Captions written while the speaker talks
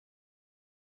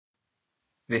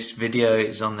This video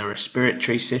is on the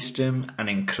respiratory system and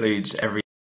includes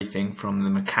everything from the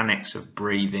mechanics of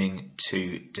breathing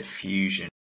to diffusion.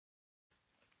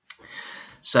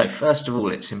 So first of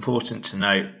all, it's important to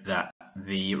note that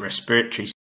the respiratory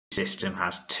system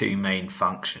has two main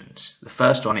functions. The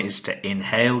first one is to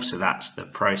inhale, so that's the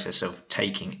process of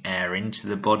taking air into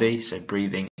the body, so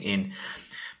breathing in,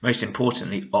 most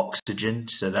importantly, oxygen,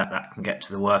 so that can get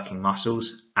to the working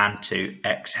muscles, and to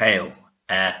exhale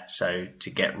air, so to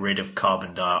get rid of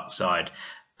carbon dioxide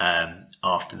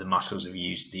after the muscles have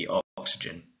used the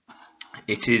oxygen.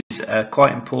 It is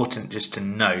quite important just to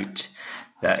note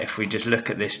that if we just look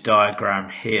at this diagram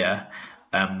here,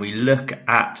 we look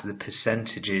at the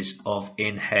percentages of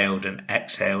inhaled and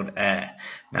exhaled air.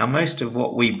 Now, most of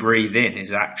what we breathe in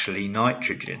is actually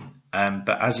nitrogen,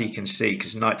 but as you can see,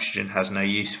 because nitrogen has no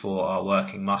use for our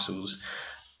working muscles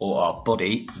or our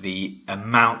body, the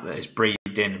amount that is breathed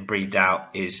in and breathed out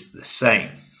is the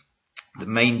same. The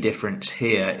main difference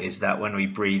here is that when we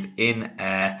breathe in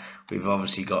air, we've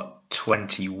obviously got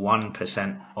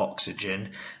 21%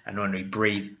 oxygen, and when we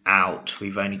breathe out,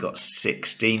 we've only got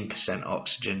 16%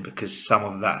 oxygen because some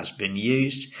of that has been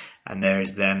used, and there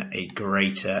is then a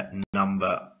greater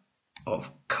number of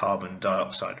carbon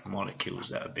dioxide molecules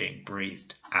that are being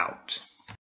breathed out.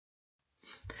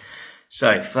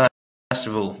 So first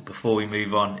of all, before we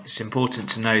move on, it's important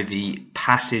to know the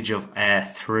passage of air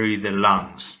through the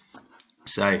lungs.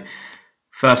 So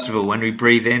first of all, when we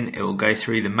breathe in, it will go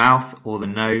through the mouth or the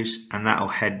nose, and that will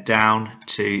head down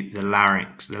to the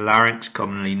larynx. The larynx,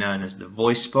 commonly known as the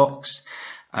voice box.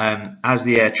 As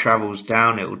the air travels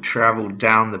down, it will travel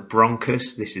down the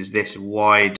bronchus. This is this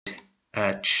wide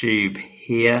tube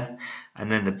here, and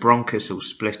then the bronchus will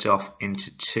split off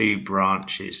into two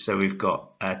branches. So we've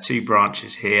got two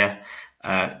branches here,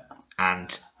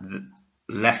 and the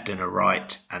left and a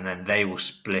right, and then they will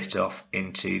split off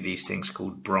into these things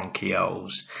called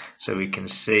bronchioles. So we can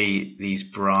see these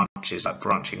branches like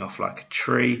branching off like a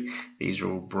tree. These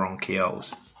are all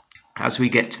bronchioles. As we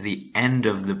get to the end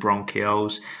of the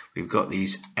bronchioles, we've got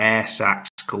these air sacs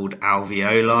called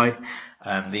alveoli.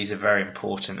 These are very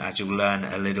important, as you'll learn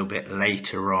a little bit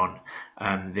later on.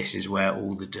 This is where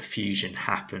all the diffusion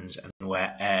happens and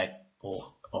where air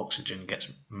or oxygen gets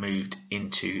moved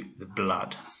into the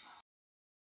blood.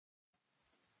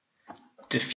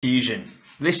 Diffusion.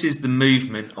 This is the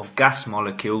movement of gas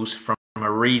molecules from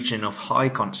a region of high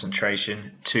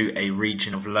concentration to a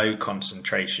region of low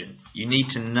concentration. You need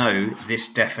to know this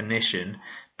definition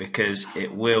because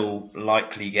it will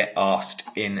likely get asked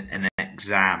in an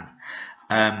exam.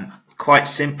 Quite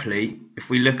simply, if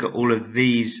we look at all of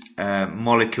these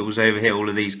molecules over here, all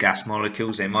of these gas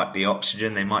molecules, they might be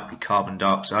oxygen, they might be carbon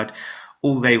dioxide.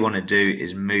 All they want to do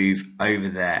is move over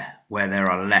there where there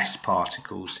are less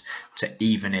particles to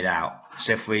even it out.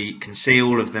 So if we can see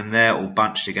all of them there all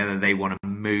bunched together, they want to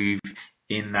move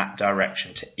in that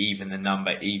direction to even the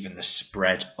number, even the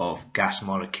spread of gas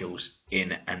molecules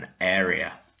in an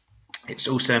area. It's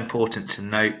also important to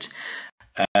note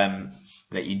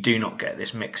that you do not get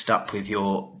this mixed up with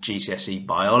your GCSE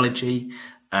biology,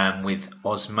 with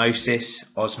osmosis.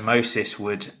 Osmosis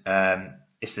would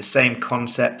it's the same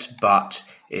concept, but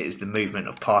it is the movement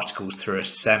of particles through a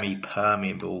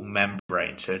semi-permeable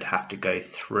membrane. So it'd have to go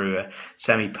through a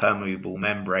semi-permeable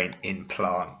membrane in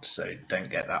plants. So don't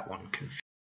get that one confused.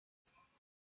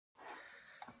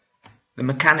 The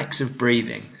mechanics of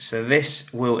breathing. So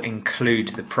this will include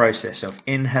the process of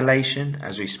inhalation,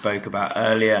 as we spoke about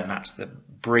earlier, and that's the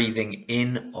breathing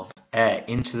in of air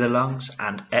into the lungs,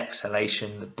 and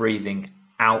exhalation, the breathing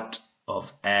out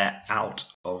of air out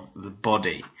of the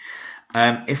body.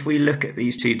 If we look at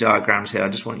these two diagrams here, I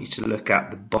just want you to look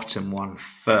at the bottom one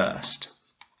first.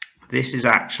 This is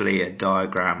actually a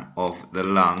diagram of the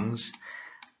lungs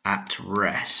at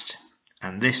rest,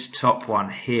 and this top one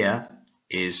here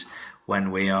is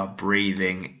when we are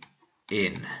breathing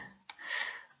in.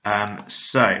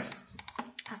 So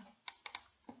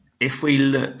if we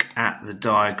look at the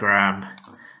diagram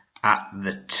at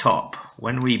the top,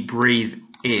 when we breathe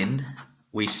in,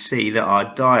 we see that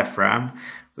our diaphragm,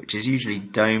 which is usually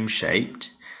dome shaped,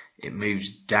 it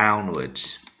moves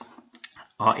downwards.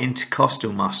 Our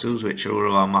intercostal muscles, which are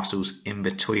all of our muscles in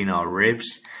between our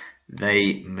ribs,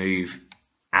 they move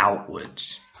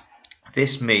outwards.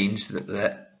 This means that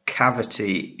the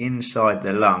cavity inside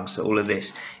the lungs, so all of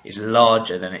this, is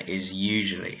larger than it is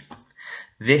usually.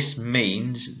 This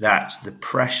means that the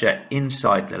pressure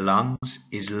inside the lungs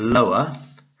is lower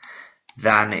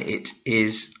than it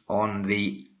is on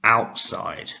the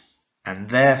outside, and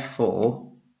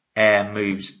therefore air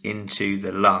moves into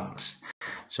the lungs.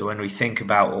 So when we think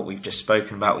about what we've just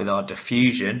spoken about with our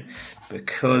diffusion,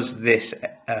 because this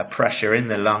pressure in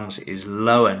the lungs is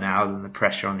lower now than the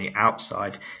pressure on the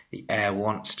outside, the air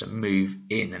wants to move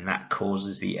in, and that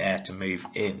causes the air to move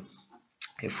in.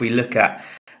 If we look at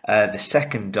the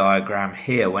second diagram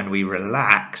here, when we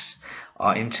relax,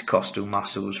 our intercostal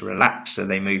muscles relax, so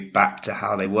they move back to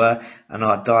how they were, and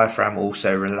our diaphragm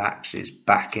also relaxes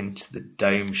back into the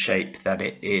dome shape that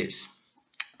it is.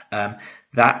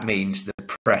 That means the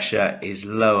pressure is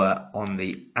lower on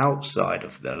the outside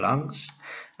of the lungs,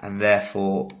 and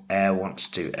therefore air wants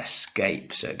to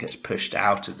escape, so it gets pushed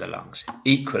out of the lungs.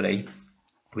 Equally,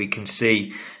 we can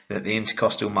see that the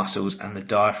intercostal muscles and the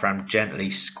diaphragm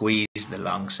gently squeeze the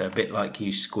lungs, so a bit like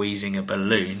you squeezing a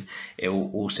balloon, it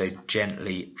will also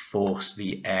gently force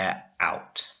the air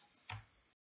out.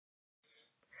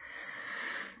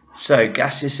 So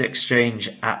gaseous exchange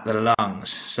at the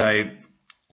lungs. So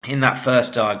in that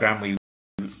first diagram we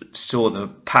saw the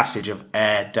passage of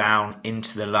air down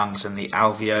into the lungs and the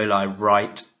alveoli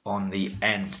right on the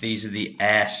end. These are the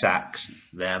air sacs.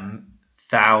 They're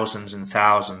thousands and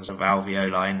thousands of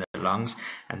alveoli in the lungs,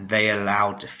 and they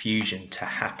allow diffusion to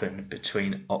happen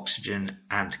between oxygen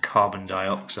and carbon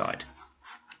dioxide.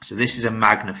 So this is a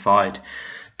magnified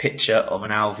picture of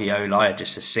an alveoli,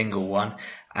 just a single one,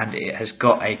 and it has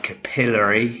got a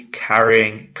capillary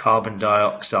carrying carbon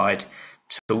dioxide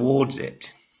towards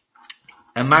it.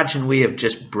 Imagine we have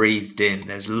just breathed in.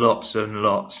 There's lots and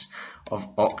lots of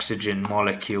oxygen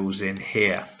molecules in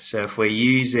here. So if we're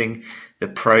using the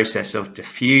process of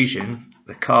diffusion,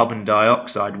 the carbon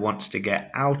dioxide wants to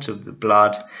get out of the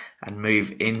blood and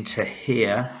move into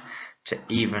here to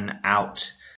even out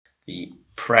the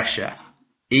pressure.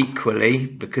 Equally,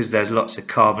 because there's lots of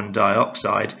carbon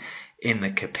dioxide in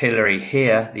the capillary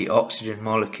here, the oxygen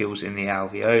molecules in the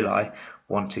alveoli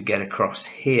want to get across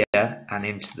here and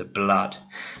into the blood.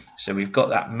 So we've got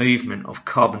that movement of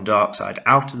carbon dioxide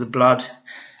out of the blood,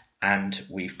 and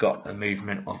we've got the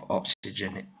movement of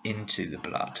oxygen into the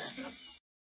blood.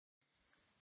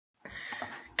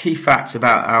 Key facts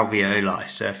about alveoli.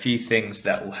 So a few things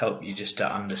that will help you just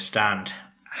to understand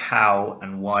how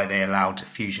and why they allow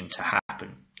diffusion to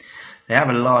happen. They have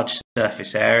a large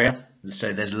surface area,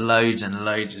 so there's loads and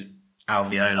loads of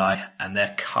alveoli, and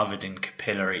they're covered in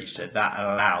capillaries, so that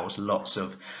allows lots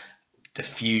of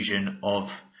diffusion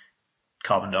of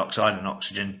carbon dioxide and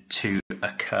oxygen to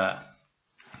occur.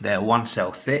 They're one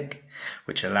cell thick,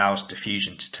 which allows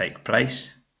diffusion to take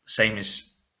place. Same as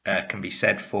can be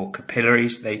said for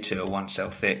capillaries. They too are one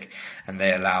cell thick, and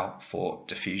they allow for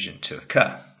diffusion to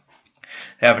occur.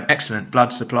 They have an excellent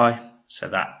blood supply, so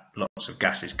that lots of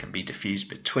gases can be diffused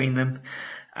between them,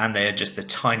 and they are just the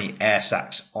tiny air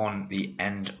sacs on the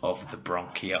end of the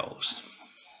bronchioles.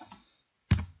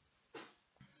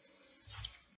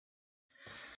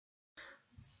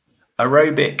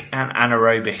 Aerobic and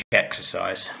anaerobic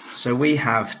exercise. So we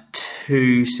have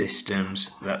two systems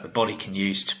that the body can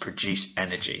use to produce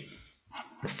energy.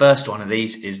 The first one of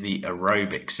these is the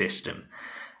aerobic system.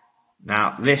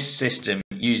 Now this system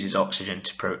uses oxygen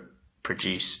to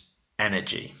produce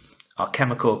energy. Our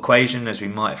chemical equation, as we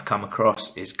might have come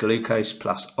across, is glucose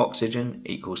plus oxygen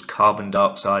equals carbon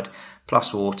dioxide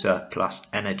plus water plus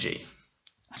energy.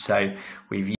 So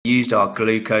we've used our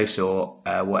glucose or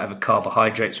whatever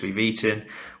carbohydrates we've eaten.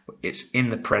 It's in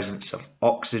the presence of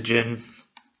oxygen.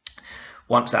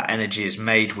 Once that energy is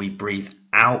made, we breathe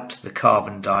out the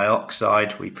carbon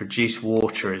dioxide, we produce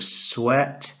water as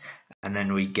sweat, and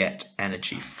then we get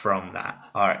energy from that.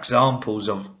 Our examples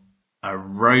of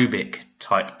aerobic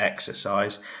type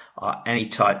exercise are any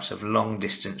types of long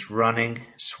distance running,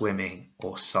 swimming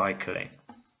or cycling.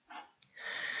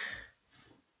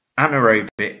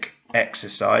 Anaerobic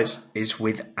exercise is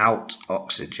without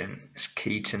oxygen. It's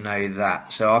key to know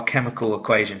that. So our chemical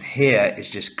equation here is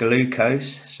just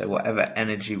glucose, so whatever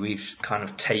energy we've kind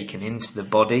of taken into the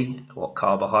body, what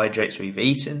carbohydrates we've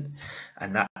eaten,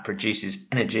 and that produces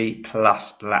energy,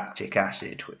 plus lactic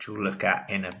acid, which we'll look at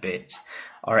in a bit.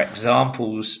 Our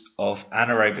examples of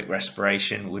anaerobic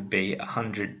respiration would be a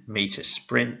 100-meter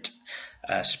sprint,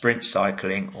 sprint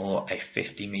cycling, or a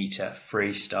 50-meter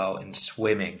freestyle in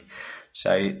swimming.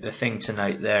 So the thing to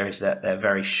note there is that they're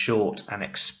very short and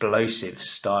explosive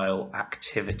style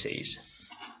activities.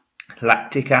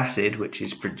 Lactic acid, which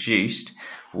is produced,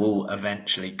 will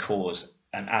eventually cause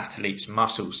an athlete's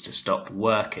muscles to stop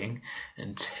working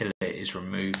until it is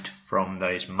removed from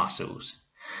those muscles.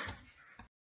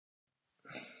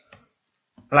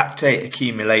 Lactate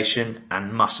accumulation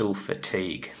and muscle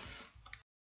fatigue.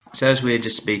 So as we were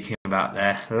just speaking about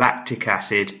there, lactic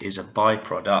acid is a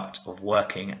byproduct of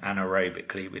working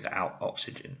anaerobically without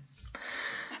oxygen.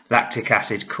 Lactic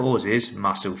acid causes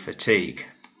muscle fatigue.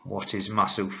 What is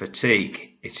muscle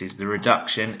fatigue? It is the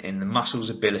reduction in the muscle's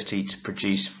ability to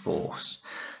produce force.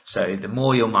 So the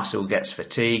more your muscle gets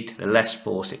fatigued, the less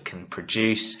force it can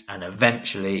produce, and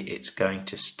eventually it's going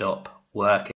to stop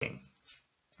working.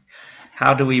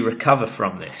 How do we recover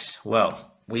from this?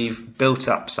 Well, we've built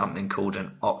up something called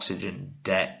an oxygen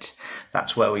debt.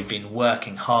 That's where we've been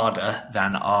working harder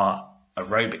than our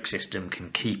aerobic system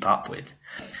can keep up with.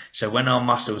 So when our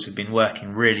muscles have been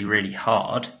working really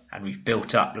hard and we've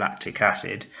built up lactic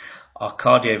acid, our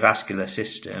cardiovascular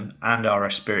system and our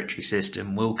respiratory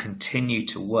system will continue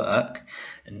to work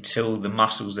until the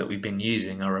muscles that we've been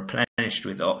using are replenished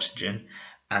with oxygen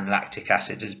and lactic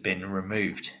acid has been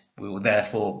removed. We will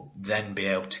therefore then be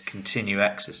able to continue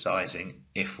exercising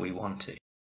if we want to.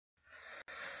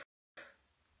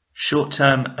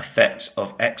 Short-term effects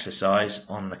of exercise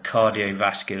on the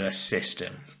cardiovascular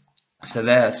system. So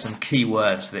there are some key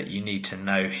words that you need to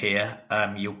know here.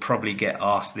 You'll probably get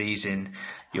asked these in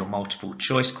your multiple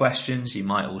choice questions. You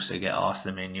might also get asked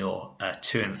them in your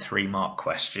 2 and 3 mark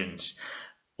questions,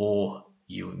 or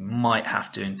you might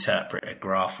have to interpret a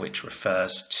graph which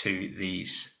refers to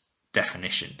these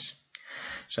definitions.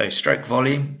 So stroke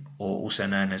volume, or also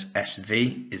known as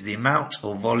SV, is the amount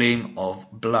or volume of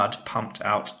blood pumped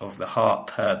out of the heart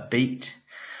per beat.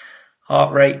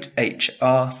 Heart rate,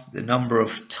 HR, the number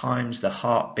of times the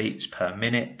heart beats per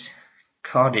minute.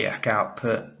 Cardiac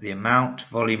output, the amount,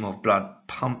 volume of blood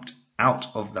pumped out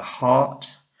of the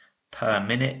heart per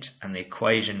minute, and the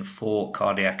equation for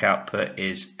cardiac output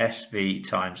is SV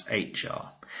times HR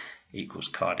equals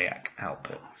cardiac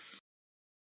output.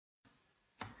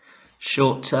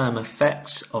 Short-term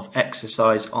effects of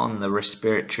exercise on the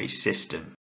respiratory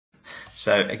system.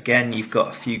 So again, you've got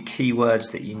a few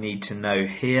keywords that you need to know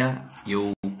here.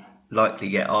 You'll likely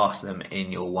get asked them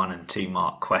in your 1 and 2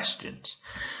 mark questions.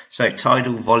 So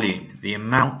tidal volume, the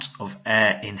amount of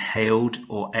air inhaled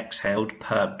or exhaled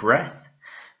per breath.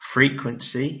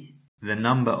 Frequency, the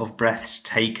number of breaths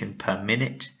taken per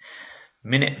minute.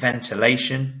 Minute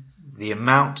ventilation, the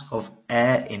amount of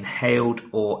air inhaled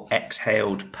or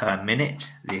exhaled per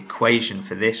minute. The equation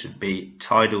for this would be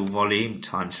tidal volume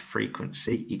times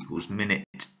frequency equals minute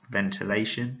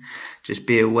ventilation. Just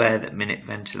be aware that minute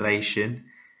ventilation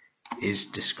is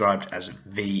described as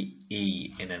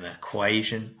VE in an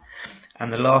equation.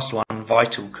 And the last one,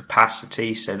 vital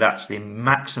capacity, so that's the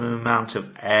maximum amount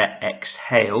of air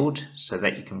exhaled so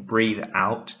that you can breathe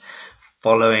out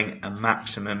following a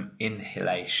maximum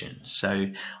inhalation. So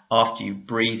after you've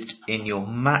breathed in your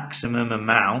maximum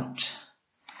amount,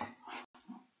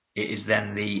 it is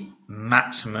then the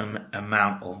maximum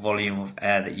amount or volume of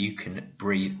air that you can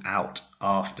breathe out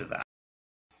after that.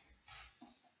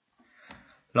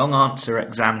 Long answer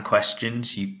exam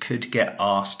questions you could get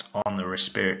asked on the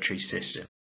respiratory system.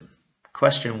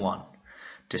 Question 1.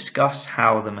 Discuss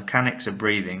how the mechanics of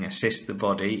breathing assist the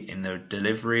body in the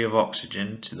delivery of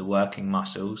oxygen to the working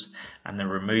muscles and the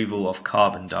removal of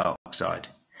carbon dioxide.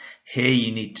 Here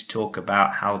you need to talk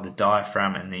about how the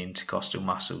diaphragm and the intercostal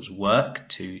muscles work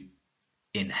to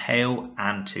inhale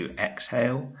and to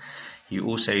exhale. You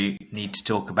also need to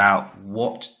talk about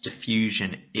what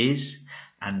diffusion is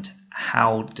and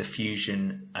how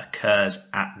diffusion occurs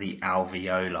at the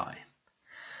alveoli.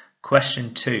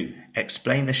 Question 2.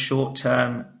 Explain the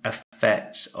short-term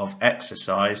effects of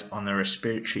exercise on the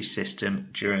respiratory system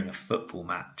during a football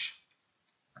match.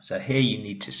 So here you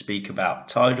need to speak about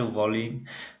tidal volume,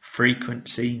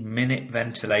 frequency, minute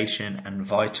ventilation, and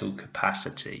vital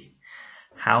capacity.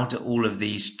 How do all of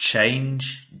these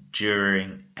change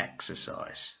during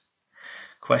exercise?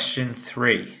 Question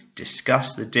 3.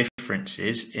 Discuss the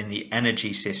differences in the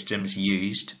energy systems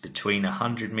used between a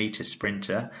 100-meter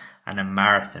sprinter and a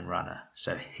marathon runner.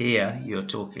 So here you're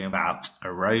talking about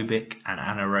aerobic and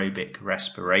anaerobic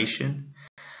respiration.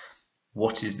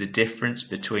 What is the difference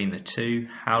between the two?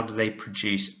 How do they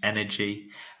produce energy?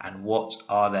 And what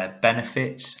are their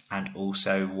benefits? And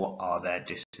also what are their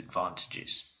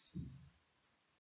disadvantages?